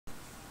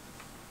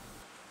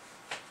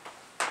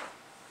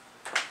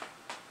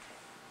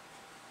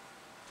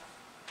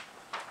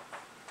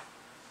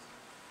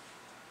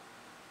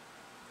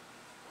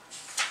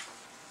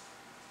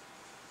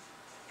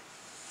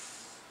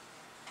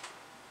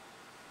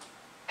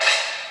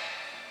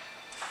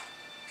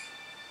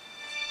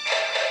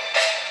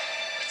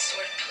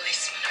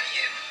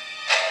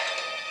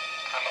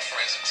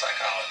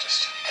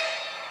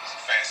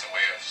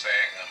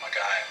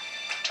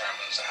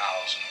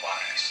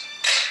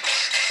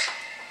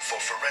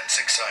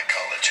forensic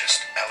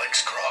psychologist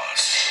Alex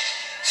Cross.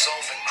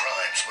 Solving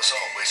crimes was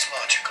always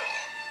logical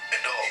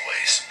and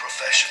always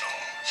professional.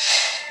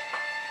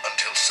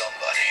 Until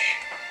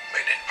somebody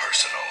made it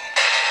personal.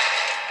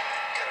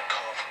 Got a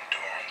call from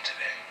Durham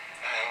today.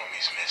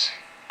 Naomi's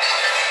missing.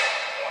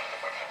 One of the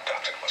women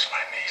abducted was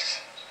my niece.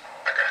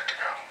 I got to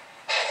go.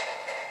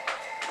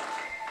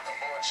 The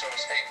board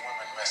shows 8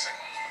 women missing.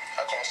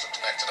 How close to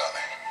connected are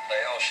they?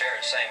 They all share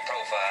the same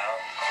profile.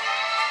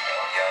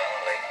 Young,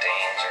 late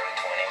teens, early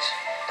 20s.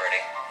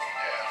 Pretty.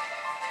 Yeah.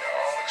 They're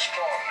all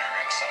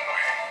extraordinary in some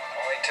way.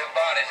 Only 2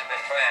 bodies have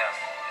been found.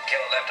 The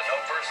killer left a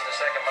note first in the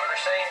second murder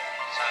scene.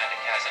 Signed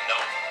it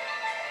Casanova.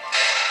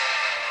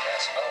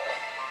 Casanova.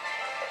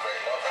 A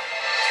great lover.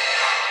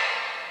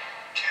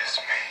 Kiss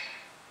me.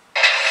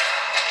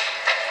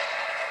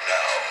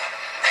 Now,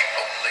 the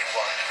only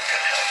one who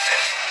can help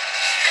him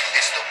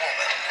is the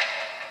woman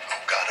who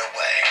got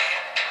away.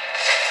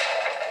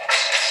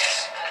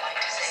 I'd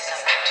like to say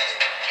something to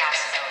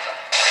Casanova.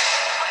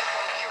 I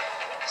broke your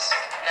rules.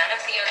 None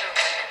of the other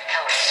women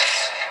helped.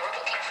 You're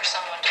looking for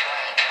someone to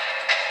blame.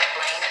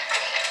 Blame me.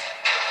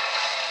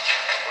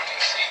 What do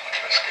you see when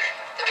you escape?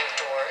 There were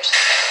doors.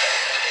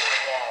 There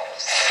were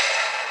walls.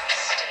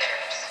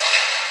 Stairs.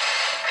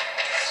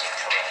 Guy's a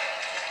pro.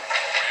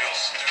 A real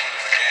student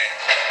of the game.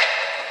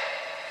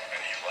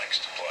 And he likes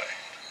to play.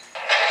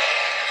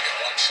 You get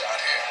one shot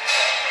here.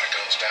 When it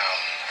goes down,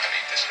 I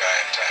need this guy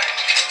intact.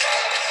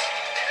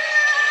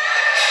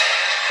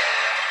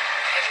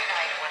 Every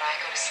night when I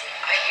go to sleep,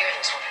 I hear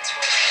those women's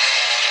voices.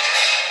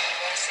 You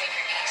want to save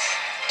your niece?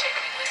 Take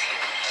me with you.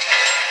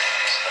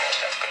 He's the most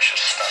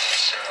ambitious stunt in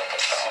serial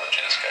pathology.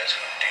 This guy's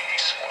Houdini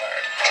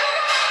squared.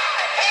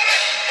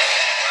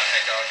 I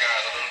think our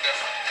guy's a little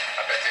different.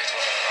 I bet these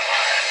women are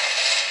lying.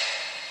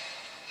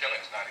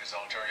 Killing's not his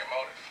ulterior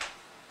motive.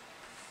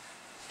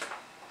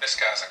 This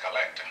guy's a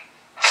collector.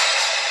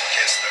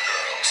 Kiss the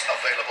Girls,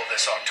 available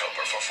this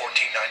October for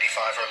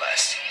 $14.95 or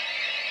less.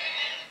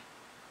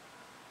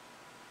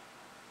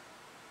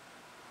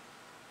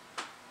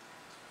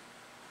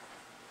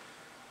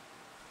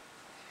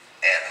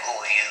 And who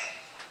are you?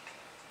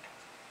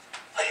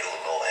 Are you a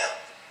lawyer?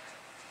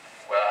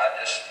 Well, I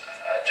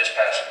just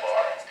passed the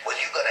bar. Well,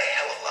 you got a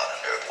hell of a lot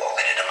of nerve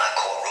walking into my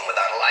courtroom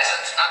without a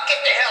license. Now get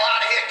the hell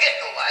out of here, get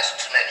your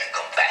license, and then you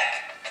come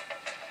back.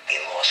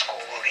 In law school,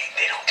 Rudy,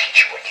 they don't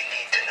teach you what you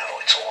need to know.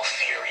 It's all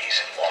theories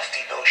and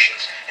lofty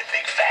notions and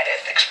big fat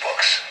ethics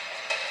books.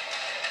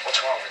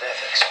 What's wrong with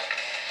ethics?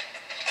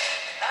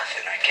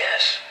 Nothing, I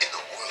guess. In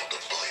the world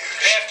of lawyers.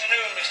 Good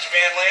afternoon, Mr.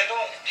 Van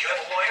Landel. Do you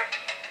have a lawyer?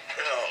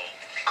 No.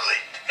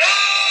 Good. No!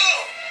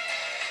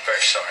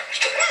 Very sorry,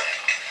 Mr. Van.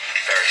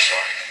 Very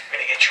sorry. I'm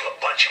gonna get you a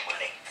bunch of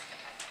money.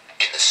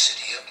 In the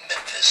city of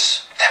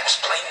Memphis. That was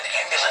blatant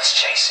ambulance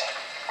chasing.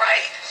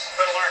 Right.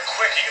 Better learn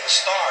quick, you're gonna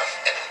starve.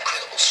 An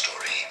incredible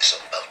story is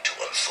about to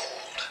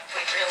unfold.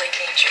 We really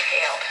need your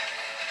help.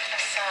 My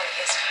son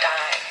is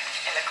dying,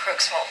 and the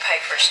crooks won't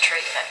pay for his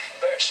treatment.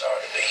 Very sorry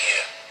to be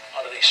here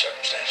under these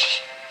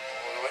circumstances.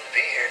 We wouldn't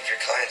be here if your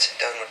clients had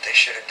done what they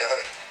should have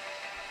done.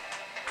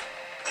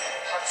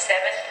 On 7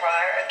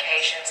 prior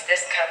occasions,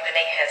 this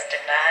company has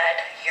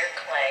denied your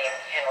claim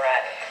in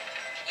writing.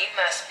 You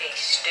must be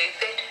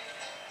stupid,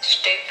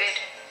 stupid,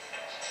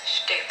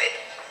 stupid.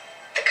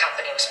 The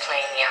company was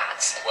playing the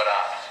odds. What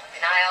odds?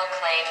 Denial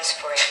claims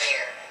for a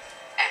year,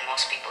 and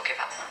most people give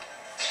up.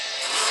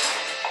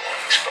 I want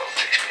to expose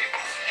these people.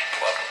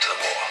 Welcome to the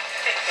war.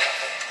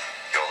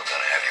 You're all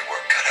gonna have your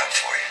work cut out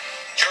for you.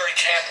 Jury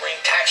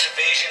tampering, tax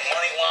evasion,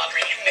 money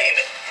laundering, you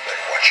name it.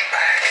 Better watch your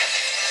back.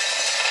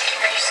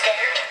 Are you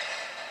scared?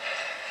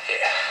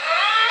 Yeah.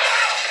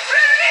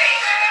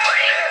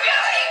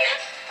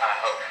 I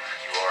hope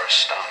you are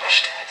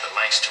astonished at the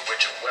lengths to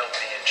which a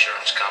wealthy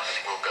insurance company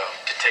will go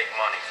to take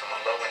money from a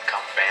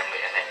low-income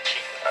family and then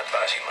keep it. I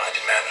advise you mind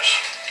your manners.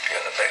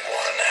 You're in the big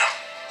water now.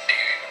 Do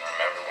you even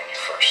remember when you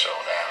first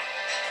sold out?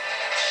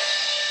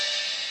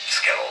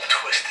 It's got all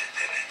twisted,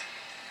 didn't it?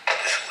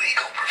 This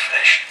legal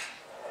profession.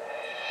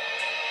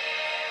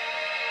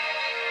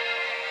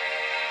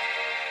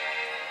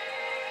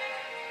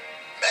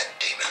 Matt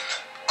Damon,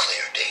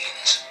 Claire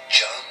Danes,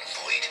 John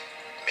Voight,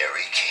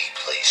 Mary Kay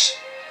Place,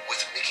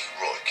 with Mickey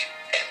Rourke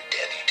and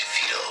Danny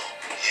DeVito.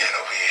 You had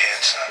over your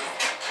head, son.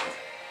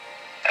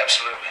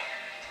 Absolutely.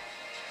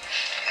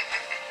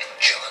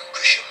 John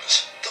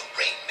Grisham's The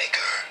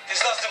Rainmaker.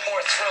 There's nothing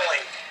more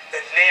thrilling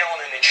than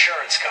nailing an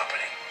insurance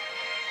company.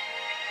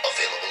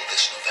 Available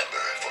this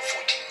November for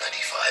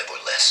 $14.95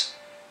 or less.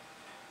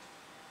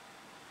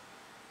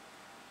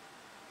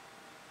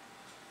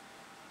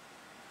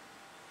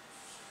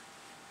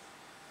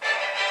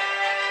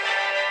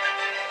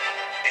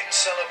 In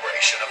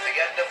celebration of the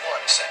end of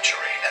one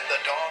century and the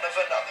dawn of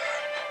another,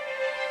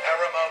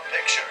 Paramount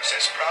Pictures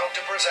is proud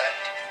to present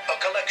a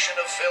collection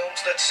of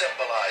films that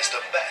symbolize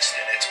the best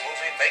in its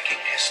movie-making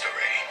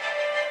history.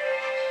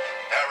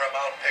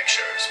 Paramount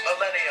Pictures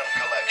Millennium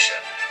Collection.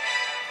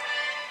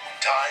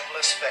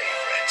 Timeless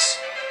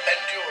favorites,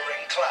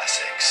 enduring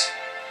classics,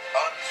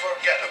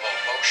 Unforgettable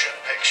motion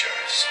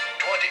pictures.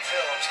 20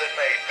 films that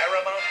made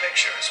Paramount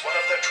Pictures one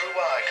of the true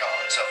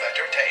icons of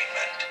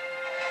entertainment.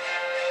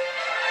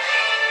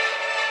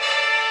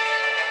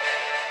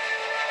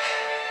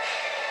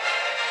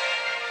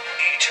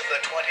 Each of the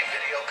 20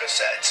 video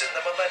cassettes in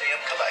the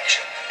Millennium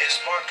collection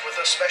is marked with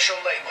a special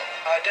label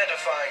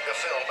identifying the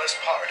film as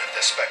part of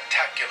the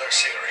spectacular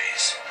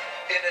series.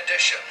 In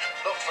addition,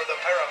 look for the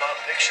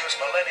Paramount Pictures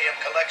Millennium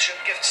Collection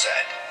gift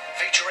set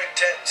featuring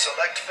 10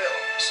 select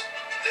films.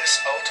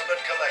 This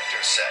ultimate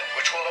collector's set,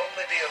 which will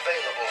only be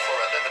available for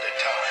a limited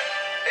time,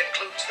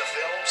 includes the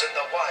films in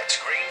the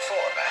widescreen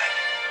format.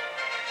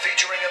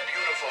 Featuring a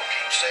beautiful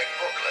keepsake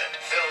booklet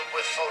filled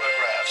with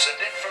photographs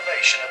and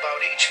information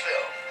about each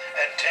film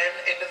and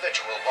 10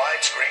 individual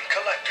widescreen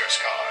collector's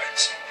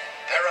cards.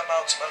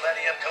 Paramount's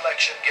Millennium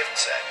Collection gift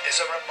set is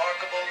a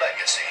remarkable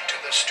legacy to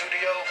the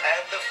studio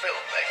and the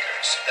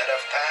filmmakers that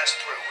have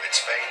passed through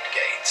its famed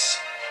gates.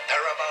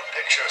 Paramount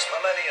Pictures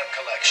Millennium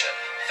Collection,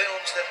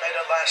 films that made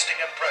a lasting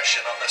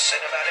impression on the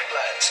cinematic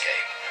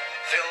landscape,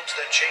 films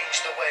that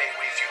changed the way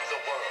we view the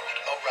world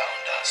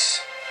around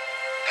us.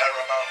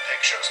 Paramount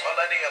Pictures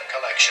Millennium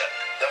Collection,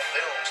 the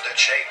films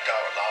that shaped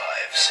our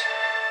lives.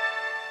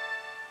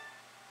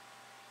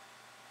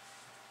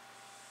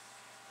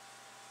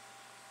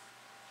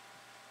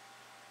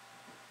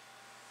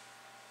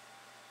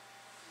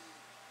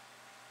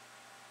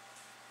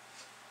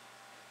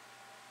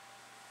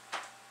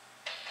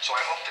 So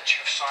I hope that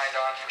you've signed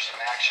on for some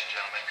action,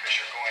 gentlemen, because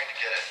you're going to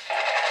get it.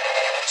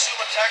 Assume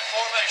attack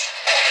formation.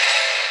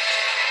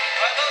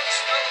 I love the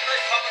smell of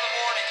napalm in the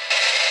morning.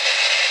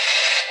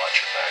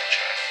 Watch your back,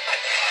 Jack.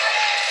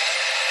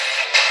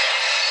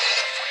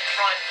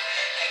 Run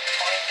and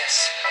find us.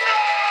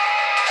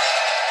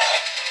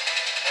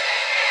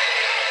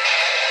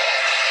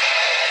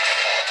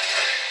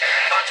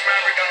 Launch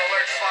Maverick on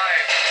alert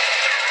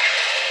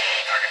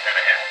 5. Target dead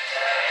ahead.